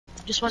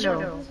Just one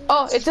arrow.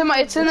 Oh, it's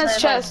in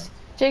this chest.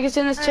 Jake, it's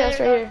in this chest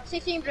right here.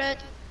 16 bread.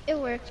 It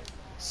worked.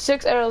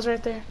 6 arrows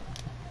right there.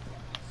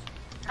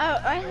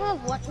 Oh, I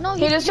have one. No,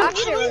 Hey, you just don't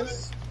need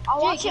arrows.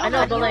 I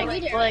know,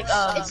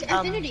 but it's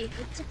infinity.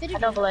 It's infinity. I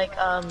know, but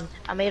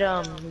I made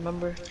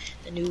remember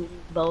the new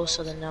bow,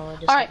 so then now I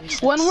just. All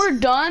right, when we're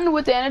done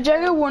with the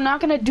Energizer, we're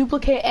not gonna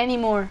duplicate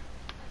anymore.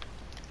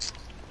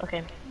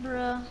 Okay.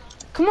 Bruh.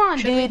 Come on,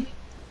 dude.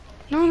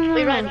 No.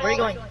 Wait, Ryan, where are you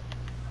going?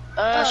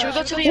 Should we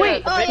go to the?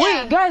 Wait,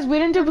 wait, guys, we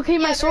didn't duplicate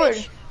my sword.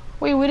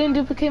 Wait, we didn't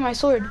duplicate my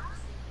sword.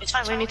 It's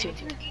fine, we need to.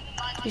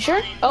 You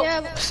sure? Oh.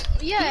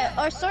 Yeah,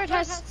 our sword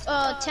has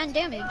 10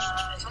 damage.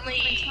 It's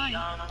only,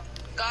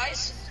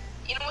 guys,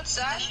 you know what's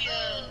that?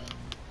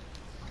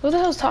 Who the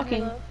hell's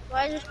talking?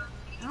 I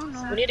don't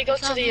know. We need to go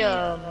to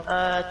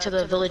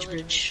the village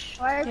bridge.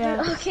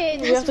 Okay,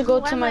 we have to go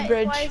to my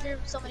bridge. Why is there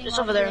so many It's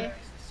over there.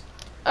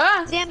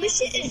 Ah! Damn, this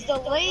shit is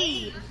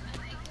delayed.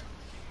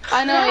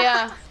 I know,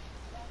 yeah.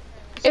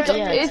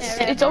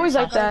 It's always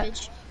like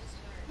that.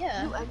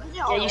 Yeah.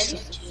 Yeah, you suck,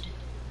 dude.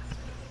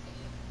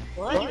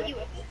 What? You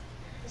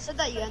said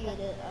that you ended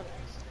it.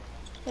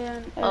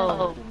 And,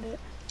 Oh.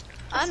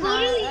 I'm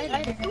literally.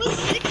 It was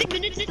 6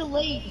 minutes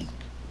delayed.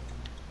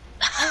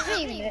 I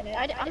didn't even.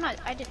 I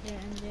didn't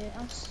end it.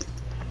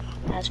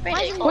 That's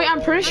pretty cool. Wait,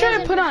 I'm pretty sure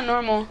I put on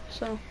normal,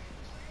 so.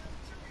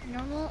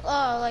 Normal?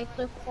 Like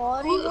the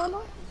quality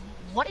normal?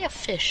 What are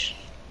fish?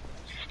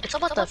 It's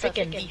about the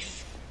freaking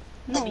beef.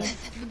 No.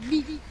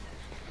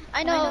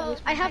 I know.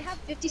 I have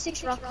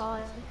 56 rock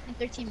hard and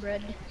 13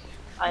 bread.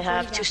 I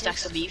have 2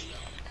 stacks of beef.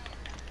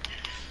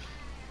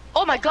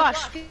 Oh my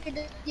gosh!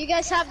 You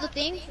guys have the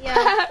thing?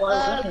 Yeah.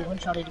 One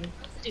shot at you.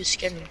 Dude,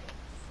 scared me.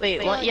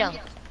 Wait, what? Yeah.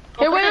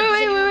 Hey,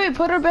 wait.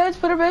 Put our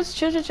beds.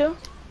 Chill.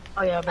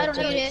 Oh yeah, I don't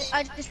need it.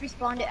 I just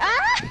respawned it.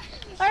 Ah!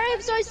 Alright,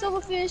 I'm sorry,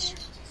 silverfish.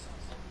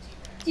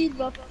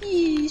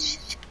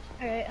 Silverfish.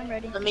 Alright, I'm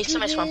ready. Let me see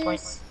my spawn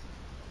point.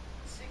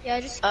 Yeah,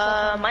 just.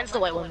 Mine's the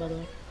white one, by the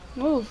way.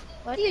 Move.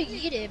 Why do you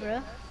eat it,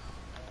 bro?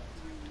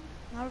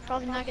 No, we're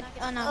probably not gonna.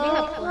 Oh no, we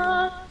have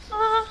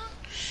one.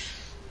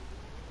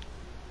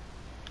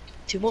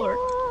 2 more.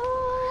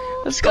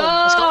 Let's go.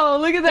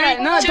 Look at that.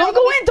 3, No, 2, don't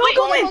go in. Don't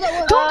go in.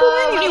 Don't go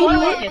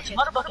in.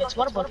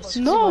 Water buckets.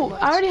 No,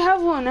 I already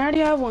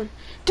have one.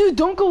 Dude,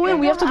 don't go in.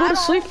 We have to go to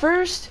sleep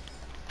first.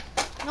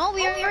 No,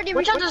 we already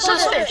Which one does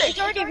this respawned. fish? It's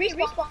already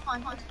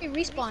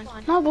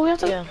respawned. No, but we have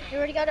to. Yeah. We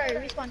already got our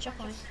respawn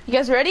checkpoint. You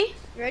guys ready?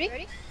 You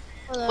ready?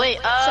 Wait,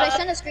 should I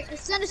send a screen?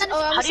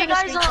 how do you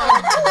guys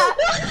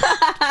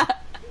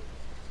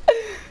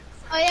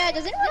Oh yeah,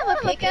 does anyone have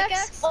a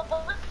pickaxe? What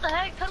the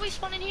heck? How do we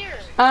spawn in here?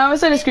 I'm gonna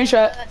send a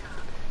screenshot.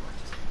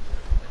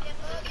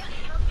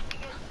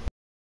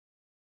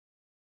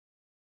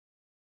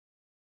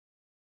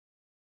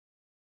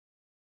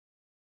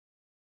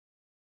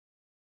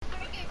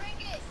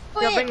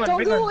 Yeah, bring one, Don't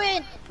bring go one.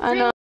 in. I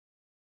know.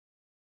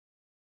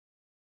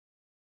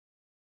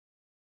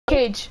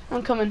 Cage,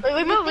 I'm coming.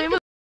 Wait, move.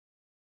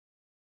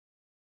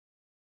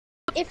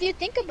 If you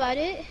think about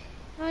it,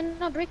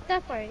 no, break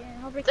that part.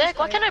 Yeah, I'll break this Zach,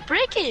 why part. can't I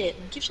break it?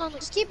 It keeps on.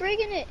 Just keep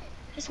breaking it.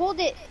 Just hold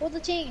it. Hold the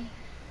chain.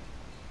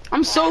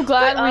 I'm so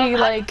glad we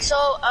like.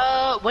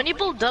 When you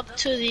build up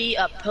to the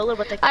pillar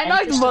with the I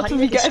knocked both of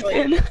you guys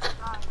in.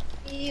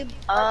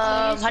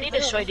 How do you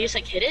destroy it? Do you just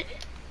like hit it?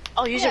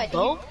 Oh, use your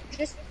bow?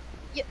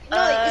 Do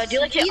you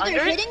like hit either under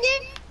it? hitting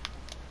it?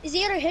 Is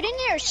either hitting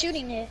it or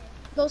shooting it?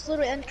 Those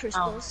little end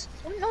crystals.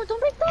 Oh. No,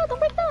 don't break that.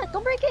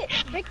 Don't break it.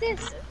 Break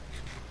this.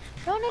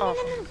 No.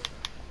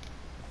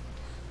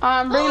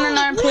 I'm bringing an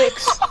iron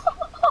picks.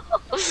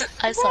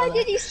 I saw Why that.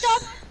 did you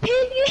stop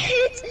hitting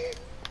it?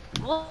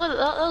 What?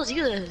 That was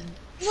you then.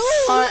 No.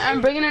 I'm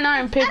bringing an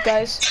iron pick,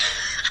 guys.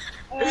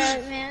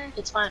 Alright, man.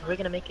 It's fine. We're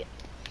gonna make it.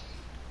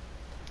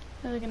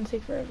 It's gonna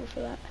take forever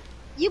for that.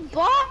 You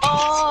bought?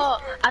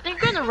 Oh, I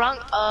think we're in the wrong.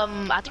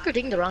 I think we're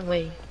taking the wrong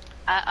way.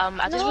 I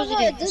think No, supposed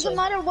to it doesn't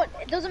matter what.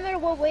 It doesn't matter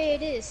what way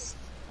it is.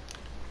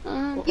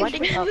 Why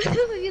did you?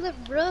 You look,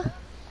 bro.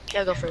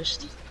 Yeah, go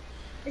first.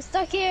 It's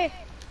stuck here.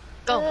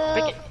 Go,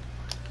 break it.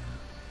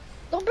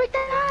 Don't break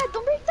that!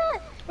 Don't break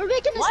that! We're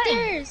making the Why?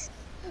 stairs!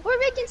 We're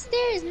making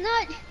stairs,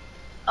 not...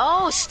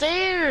 Oh,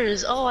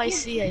 stairs! Oh, I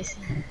see.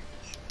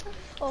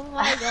 Oh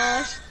my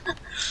gosh.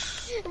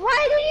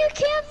 Why do you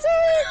cancel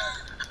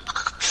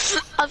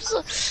it? I'm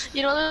so...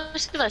 You know, let me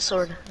see my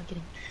sword. I'm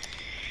kidding.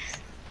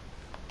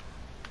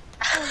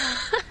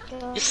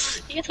 God.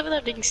 You can tell me that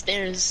I'm digging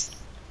stairs.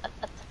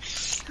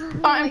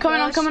 I'm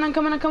coming.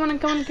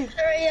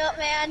 Hurry up,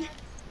 man.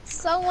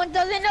 Someone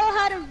doesn't know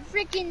how to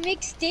freaking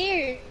make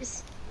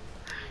stairs.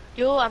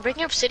 Yo, I'm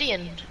breaking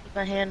obsidian with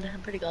my hand. I'm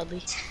pretty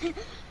godly.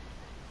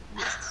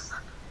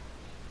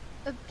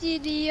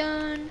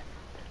 Obsidian.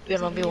 We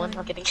have 1v1.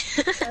 I'm kidding.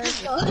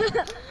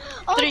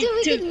 Oh, Three, dude,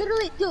 we two. can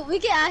literally, we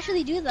can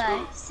actually do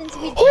that since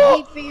we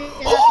figured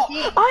it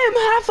out. I am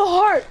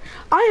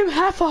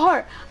half a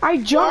heart. I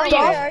jumped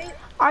off.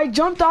 I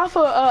jumped off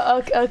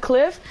a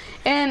cliff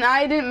and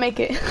I didn't make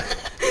it.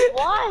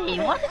 Why?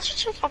 Why did you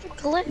jump off a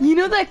cliff? You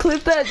know that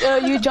cliff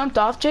that you jumped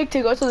off, Jake,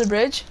 to go to the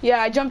bridge?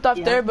 Yeah, I jumped off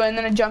there, but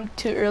then I jumped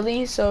too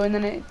early, so and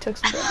then it took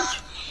some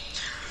damage.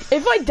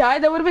 If I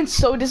died, that would have been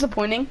so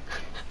disappointing.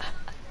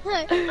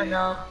 I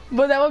know.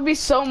 But that would be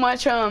so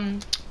much how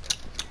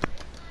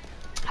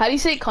do you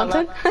say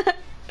content?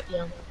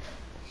 Yeah.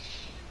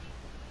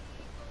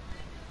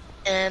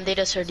 And they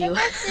just heard you.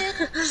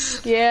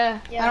 Yeah,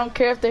 I don't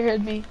care if they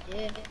heard me.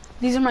 Yeah.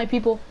 These are my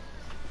people.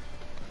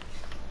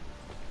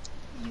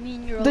 You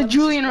mean you're The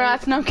Julian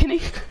rats. No, I'm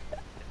kidding.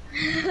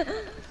 Alright,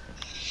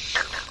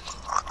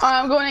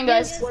 I'm going in,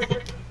 guys. You're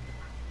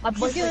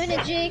doing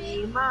it, Jake.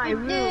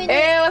 You're doing it.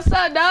 Hey, what's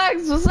up,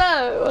 dogs? What's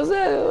up? What's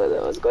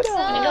up? What's going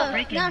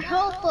on? Not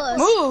help us.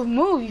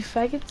 Move, you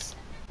faggots.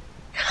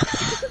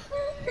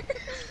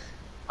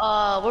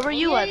 Where were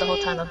you at the whole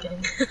time? I'm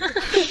kidding.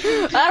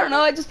 I don't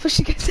know, I just pushed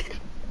you guys in.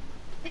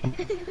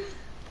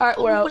 Alright,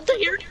 we're out. What the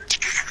heck?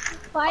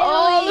 Finally.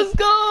 Oh, let's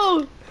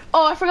go!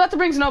 Oh, I forgot to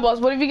bring snowballs.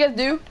 What if you guys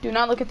do? Do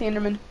not look at the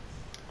Enderman.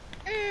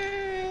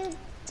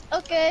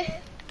 Okay.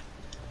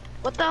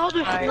 What the hell do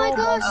Oh my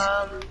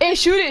gosh. Hey,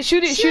 shoot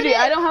it.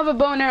 I don't have a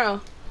bow and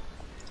arrow.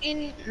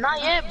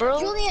 Not yet, bro.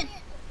 Julian,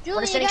 you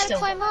standing gotta still.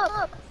 climb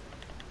up.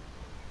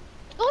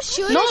 Don't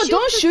shoot it. No,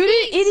 don't shoot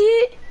it,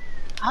 idiot.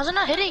 How's it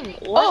not hitting?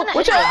 Oh,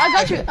 watch out, I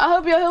got you.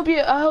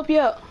 I'll help you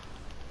out.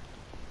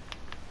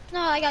 No,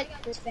 I got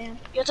this, fam.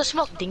 You have to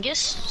smoke,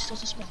 dingus. Just have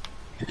to smoke.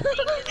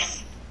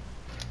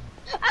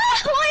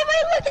 Why am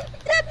I looking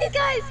at these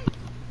guys?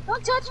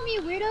 Don't touch me,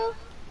 weirdo.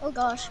 Oh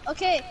gosh.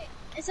 Okay.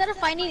 Instead of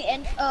fighting the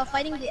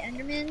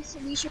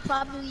Endermans, we should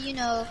probably, you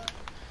know.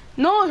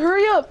 No,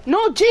 hurry up.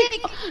 No,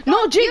 Jake. You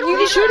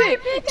can shoot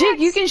it. Jake,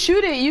 you can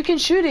shoot it. You can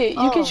shoot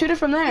it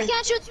from there. You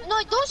can't shoot. No,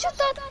 don't shoot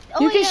that.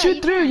 Oh, You can yeah,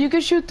 shoot through. You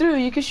can shoot through.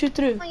 You can shoot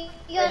through.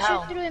 You gotta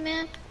How? shoot through it,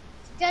 man.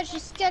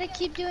 Just gotta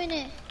keep doing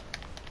it.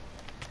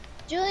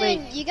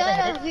 Julian, Wait, you can I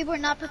hit gotta. We were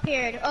not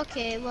prepared.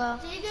 Okay, well.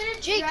 Did you get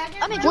a Jake, dragon?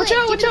 I mean, Watch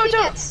Julian, out, give me watch the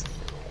out. pickaxe.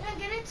 Yeah,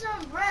 get it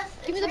some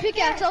breath. Give me the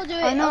pickaxe. I'll do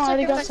it. I know, I'll I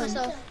already got sacrifice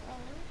some. myself.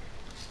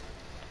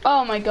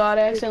 Oh my god,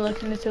 I accidentally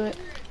looked into it.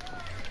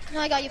 No,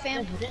 I got you,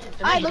 fam.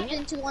 I looked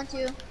into one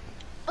too.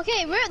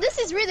 Okay, this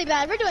is really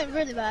bad. We're doing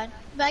really bad.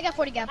 But I got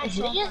 40 gap. Am I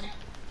So. hitting it?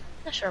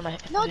 Not sure.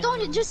 No,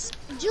 don't. Just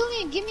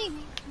Julian, give me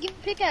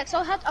pickaxe.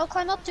 I'll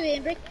climb up to it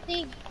and break the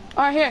thing.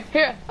 Alright,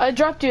 here. I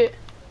dropped it.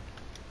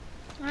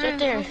 Right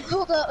there.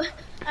 Hold up.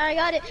 I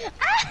got it.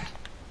 Ah!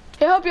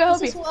 Hey, help you.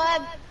 This is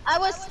why I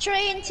was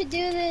trained to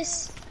do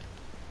this.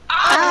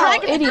 Ow,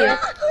 idiot.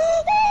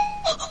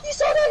 You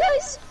saw that,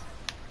 guys?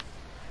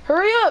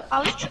 Hurry up.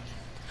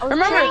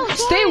 Remember,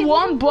 stay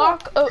one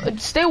block.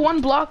 Stay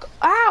one block.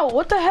 Ow,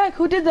 what the heck?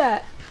 Who did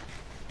that?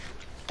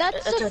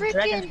 That's That's a a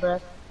dragon's freaking.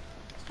 breath.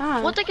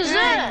 Ah, What the heck is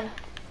that?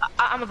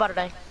 I'm about to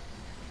die.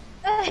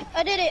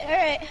 I did it. All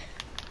right.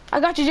 I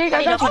got you, Jake. I I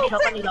need got help, you.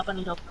 I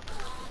need help.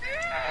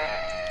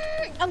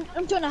 I'm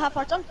 2.5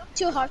 hearts. I'm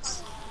 2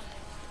 hearts.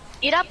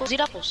 Eat apples, eat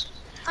apples.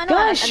 I know.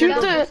 Guys, I shoot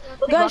know. the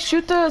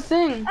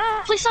thing.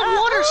 Place on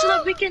water so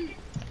that we can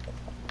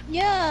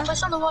Yeah.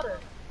 place on the water.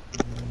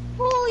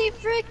 Holy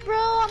frick, bro!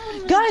 I'm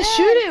almost Guys, dead.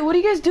 shoot it. What are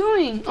you guys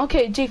doing?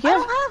 Okay, Jake, We yeah.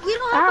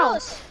 don't have Ow.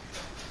 those.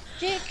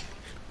 Jake,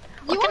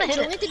 What you can I want hit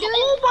Julian it? to do it?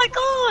 Oh my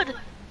god!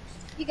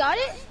 You got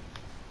it?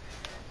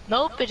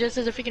 Nope, it just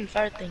is a freaking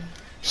fire thing.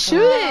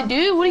 Shoot it,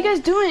 dude. What are you guys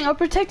doing? I'll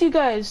protect you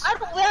guys. I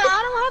don't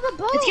have a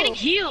bow. It's getting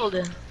healed.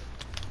 Am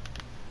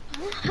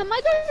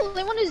I the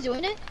only one who's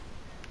doing it?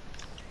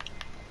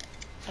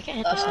 I can't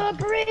hit this thing.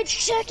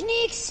 Bridge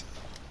techniques.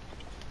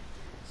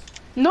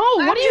 No,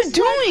 what are you just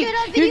not doing? good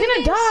at You're video gonna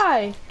games.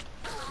 die.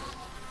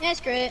 Yeah,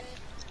 screw it.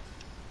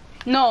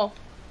 No.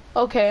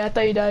 Okay, I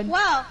thought you died.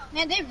 Wow,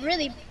 man, they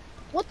really.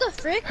 What the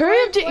frick? Hurry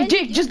up, Why-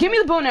 Jake. Just give me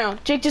the bow now.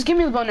 Jake, just give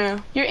me the bow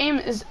now. Your aim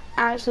is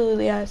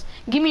absolutely ass.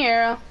 Give me your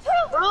arrow.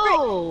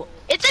 Bro,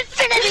 it's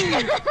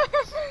infinity!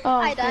 Oh,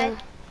 I died.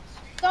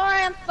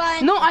 Sorry, I'm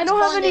fine. No, I don't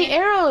have Spawned any in.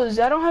 arrows.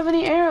 I don't have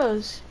any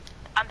arrows.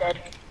 I'm dead.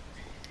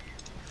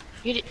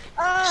 You did 6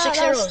 that's-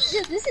 arrows.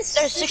 This is.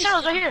 There's this 6 is-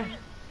 arrows right here.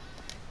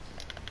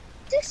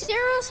 6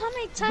 arrows? How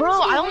many times? Bro, do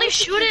you I want only to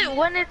shoot shoot it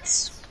when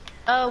it's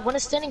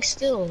standing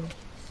still.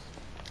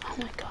 Oh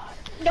my god.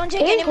 Don't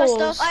take any of my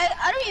A-holes. stuff.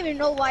 I don't even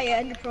know why I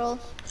ended pearl.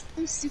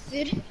 I'm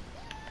stupid.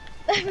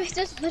 That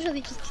just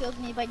literally just killed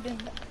me by doing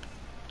that.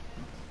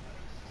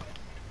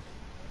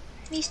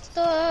 Me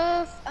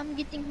stuff. I'm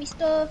getting me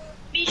stuff.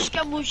 Mishka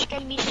mushka.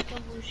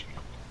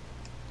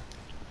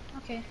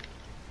 Okay.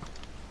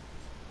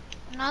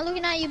 I'm not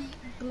looking at you,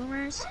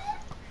 boomers.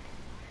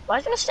 Why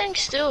is it standing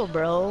still,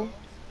 bro?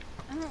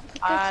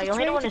 I don't. You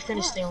only want to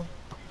stand still.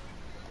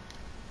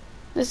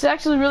 This is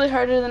actually really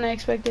harder than I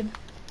expected.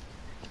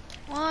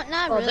 Well,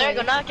 not Oh, really. there you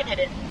go. Now I can hit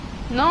it.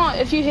 No,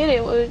 if you hit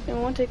it, it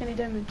won't take any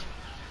damage.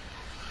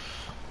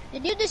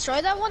 Did you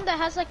destroy that one that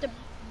has like the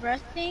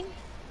breath thing?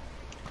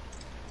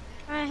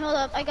 Alright, hold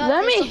up. I got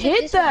Let this. me I'll take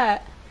hit this one.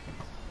 that.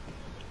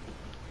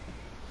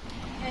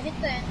 Yeah,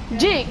 hit that.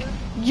 Jake,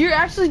 you're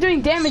actually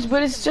doing damage,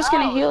 but it's just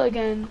gonna heal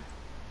again.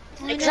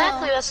 I know.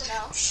 Exactly.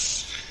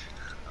 That's.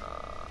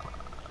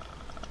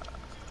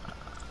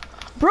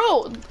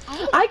 Bro,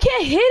 I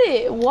can't hit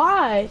it.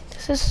 Why?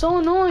 This is so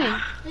annoying.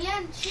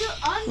 Leon,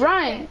 shoot under.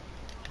 Ryan,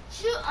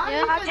 Shoot under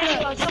Yeah, I for just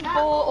the want some not-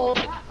 gold.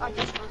 I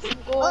just want some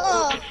gold.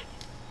 Oh,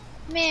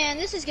 man,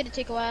 this is gonna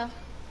take a while.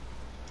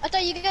 I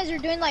thought you guys were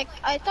doing like,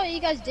 I thought you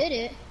guys did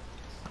it.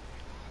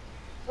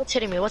 What's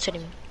hitting me? What's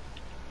hitting me?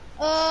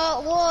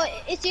 Well,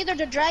 it's either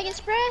the Dragon's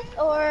Breath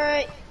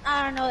or,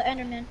 I don't know, the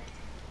Enderman.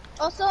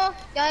 Also,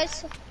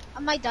 guys, I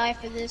might die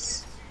for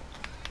this.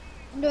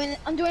 I'm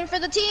doing it for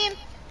the team.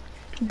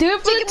 do it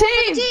for Take the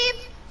it for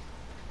team.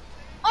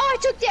 Oh,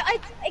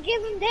 I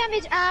gave him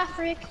damage. Ah,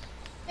 frick.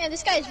 Man,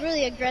 this guy is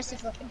really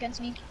aggressive against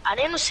me. I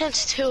named him stand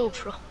still,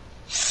 bro.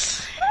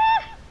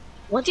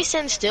 Once he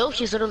stands still,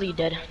 he's literally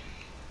dead.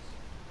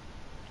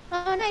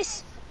 Oh,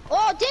 nice.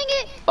 Oh, dang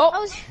it. Oh. I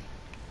was...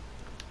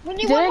 We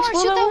need Did one I more.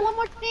 explode Shoot that that one? one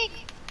more thing.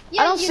 I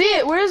Yeah, don't you see did.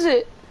 it. Where is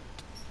it?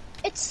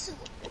 It's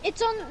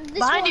on this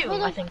Behind one. you,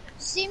 Hold I on. think.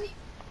 See me?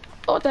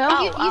 Oh, what the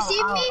hell? You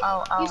see me?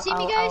 You see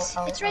me, guys?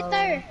 ow, It's right ow.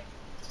 there.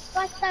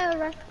 Right there.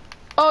 Right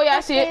Oh yeah, I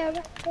see it. there.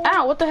 Right there.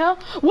 Ow, what the hell?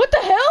 What the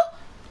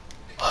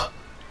hell?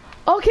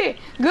 Okay,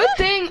 good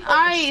thing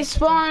I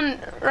spawned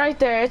right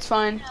there. It's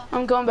fine.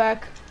 I'm going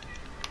back.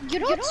 You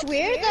don't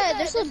swear that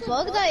there's a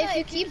bug that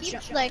if you keep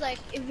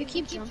if you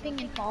keep jumping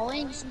and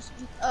falling,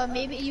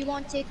 maybe you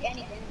won't take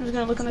anything. I'm just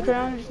gonna look on the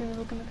ground. I'm just gonna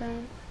look on the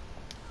ground.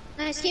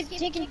 Nice, keep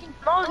taking.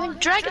 No,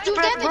 Dragon's do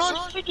Breath, damage.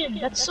 bro.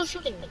 Freaking, that's so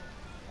freaking.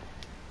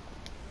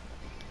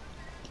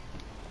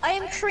 I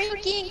am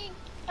shrinking.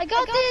 I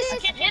got this. I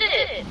can't hit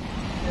it.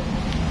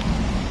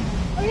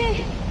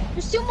 Okay,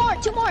 there's two more.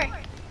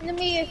 And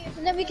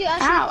then we can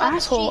actually. Ow, pop the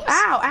asshole. cheeks.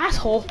 Ow,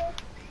 asshole.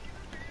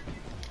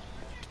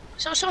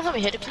 Someone help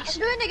me hit it, I'm please.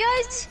 doing it,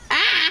 guys.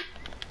 Ah,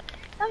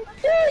 I'm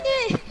doing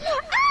it.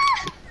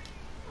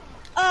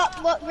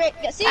 What? Rick?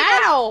 See?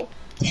 ow.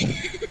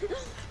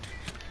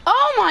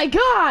 Oh my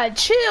god,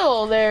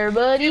 chill there,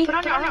 buddy. Put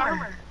on your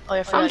armor. Oh, yeah,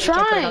 I forgot I'm you can't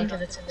put it trying. on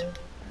 'cause it's in there.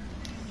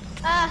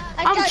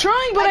 I'm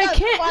trying, but I got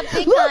can't. quad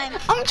big Look, time.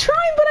 I'm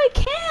trying, but I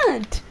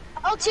can't.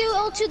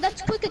 L2,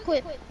 that's quick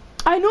equip.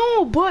 I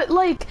know, but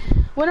like,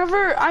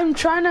 whenever I'm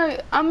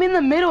in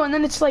the middle, and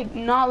then it's like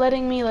not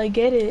letting me like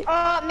get it.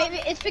 Maybe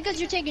it's because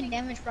you're taking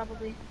damage,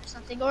 probably, or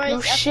something. Or No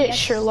it's shit, FPS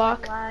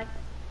Sherlock. lag.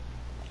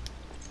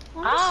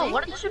 Ow,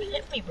 what did you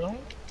hit me, bro?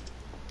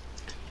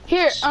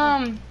 Here,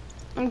 I'm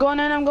going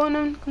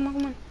in. Come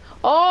on.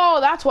 Oh,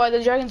 that's why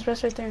the Dragon's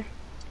Breath right there.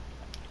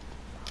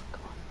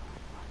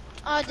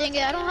 Oh, dang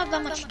it, I don't have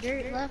that much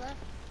dirt left.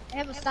 I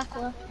have a stack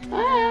left, and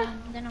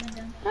then I'm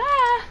done.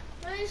 Ah,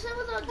 No, you said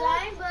without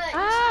dying, but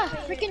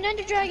Freaking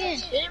Ender Dragon.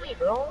 Hit me,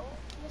 bro.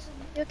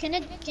 Yo, can you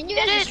Hit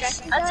guys it.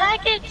 distract me?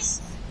 Attack it.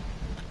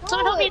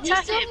 Someone help me we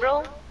attack still- it,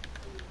 bro.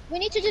 We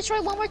need to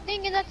destroy one more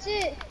thing, and that's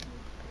it.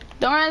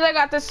 don't worry, I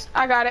got this.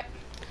 I got it.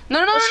 No,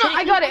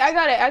 I got it,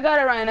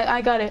 Ryan.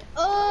 I got it.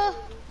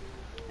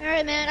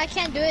 Alright, man, I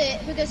can't do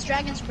it because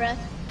Dragon's Breath.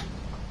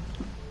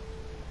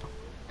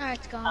 Alright,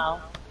 it's gone.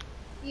 Ow.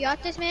 You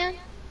got this, man?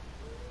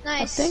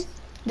 Nice. Thing?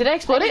 Did I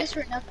explode I did it? this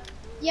for nothing.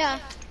 Yeah,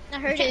 I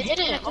heard Can't it. hit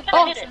it. I How took can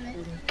I damage hit from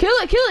it? Kill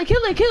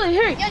it,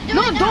 hurry. Yeah, do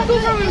No, it now, don't go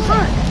do from it. in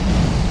front.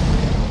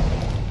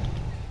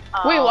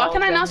 Wait, why Oh,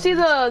 can I not see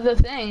the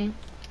thing?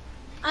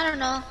 I don't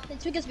know.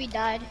 It's because we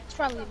died. It's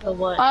probably The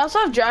what? I also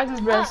have Dragon's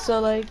Breath, so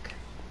like.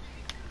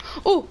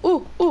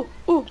 Ooh.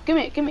 Give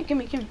me.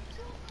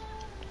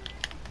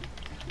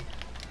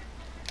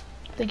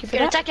 Thank you for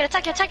Here, that. attack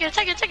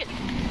it.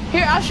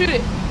 Here, I'll shoot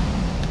it.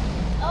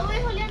 oh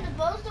wait, Julian, the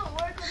bows don't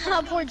work.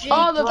 Oh, poor Jake.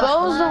 Oh, the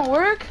bows don't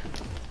work?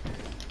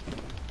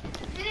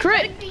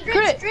 Crit. Dang,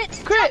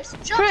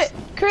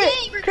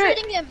 we're Crit.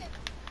 critting him.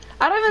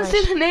 I don't even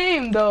see the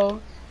name though.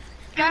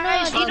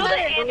 Guys, do you know the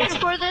no. aliens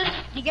for this?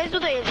 You guys do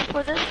the aliens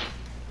for this?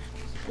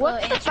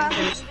 What's the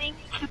fastest thing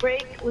to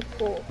break with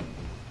pull?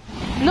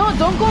 No,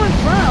 don't go in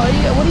front.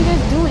 What are you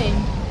guys doing?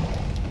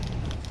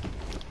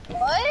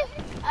 What?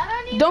 I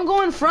don't even. Don't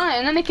go in front,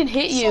 and then it can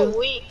hit So you.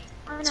 weak.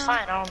 It's know.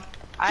 fine.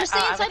 Just stay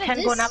I inside of have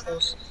 10 golden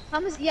this.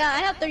 apples. Yeah, I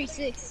have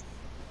 36.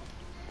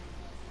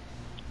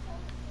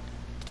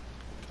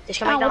 Just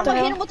come Ow, back what the down.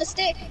 Hit hell? him with a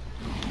stick.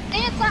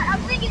 Stay inside.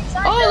 I'm staying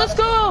inside. Oh, let's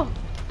go.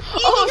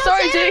 Oh, Easy,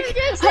 sorry, don't say Jake.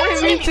 it, I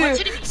didn't mean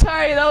Jake. to.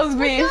 Sorry, that was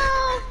me.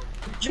 Go.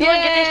 Julian,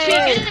 get this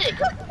Yay.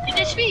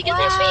 feet, get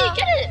this feet,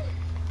 get it.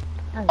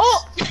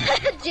 Oh,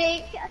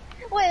 Jake.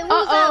 Wait, who's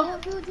Uh-oh.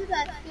 that? Who did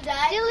that? You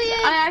died?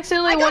 Jillian. I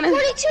accidentally I got went in.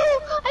 42.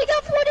 I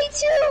got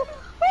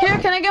 42. Here,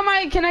 can I get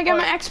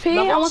my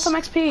XP? I want some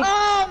XP.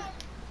 I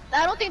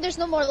don't think there's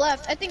no more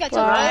left. I think I took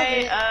Wow. all of Right,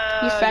 it.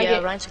 You faggot. yeah,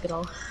 Ryan took it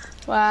all.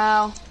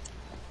 Wow.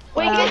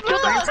 Wait, Wow. get killed.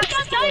 I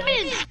got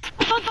diamonds.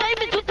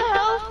 What the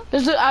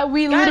hell?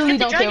 We Guys, literally get the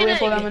don't care. dragon We have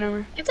full egg. diamond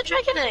armor. Get the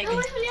dragon egg.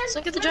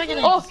 So get the dragon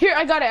egg. Oh, here,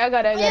 I got it.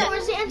 Yeah, it.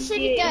 where's the end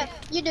city? Yeah,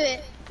 you do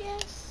it.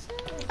 Yes.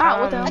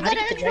 Ow, what the Um, I hell? got get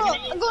it the in control.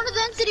 dragon egg? I'm going to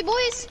the end city,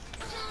 boys.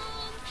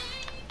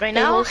 Right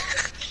now?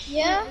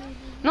 Yeah.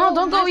 No,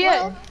 don't go might as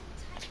yet. well.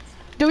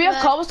 Do we have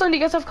But- cobblestone? Do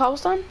you guys have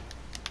cobblestone?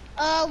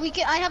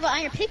 I have an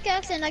iron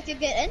pickaxe and I could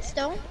get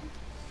endstone.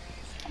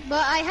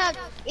 But I have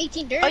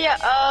 18 dirt. Oh yeah,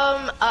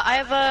 I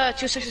have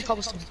 260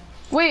 cobblestone.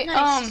 Wait,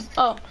 Nice.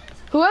 oh.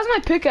 Who has my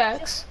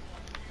pickaxe?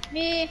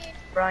 Me.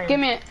 Brian. Give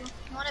me it.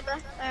 You want it, bro?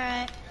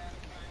 Alright.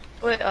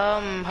 Wait, how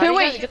Here, do you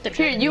guys wait. get the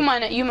Here, dragon? you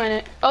mine it. You mine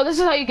it. Oh, this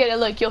is how you get it.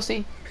 Look, you'll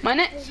see. Mine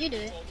it. You do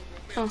it.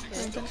 Oh.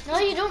 No,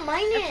 you don't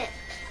mind it.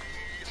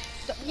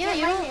 Yeah,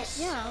 you mine don't. it.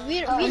 Yeah,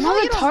 we I'm know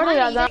not you don't retarded mind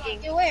at it.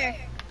 that. You where?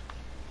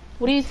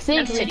 What do you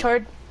think, That's it.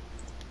 retard?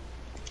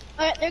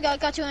 Alright, there you go.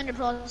 Got 200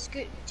 plus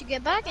to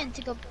get back and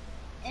to go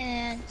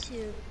and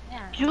to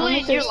yeah.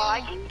 Julian, you're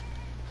lagging.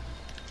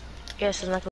 Yes, it's not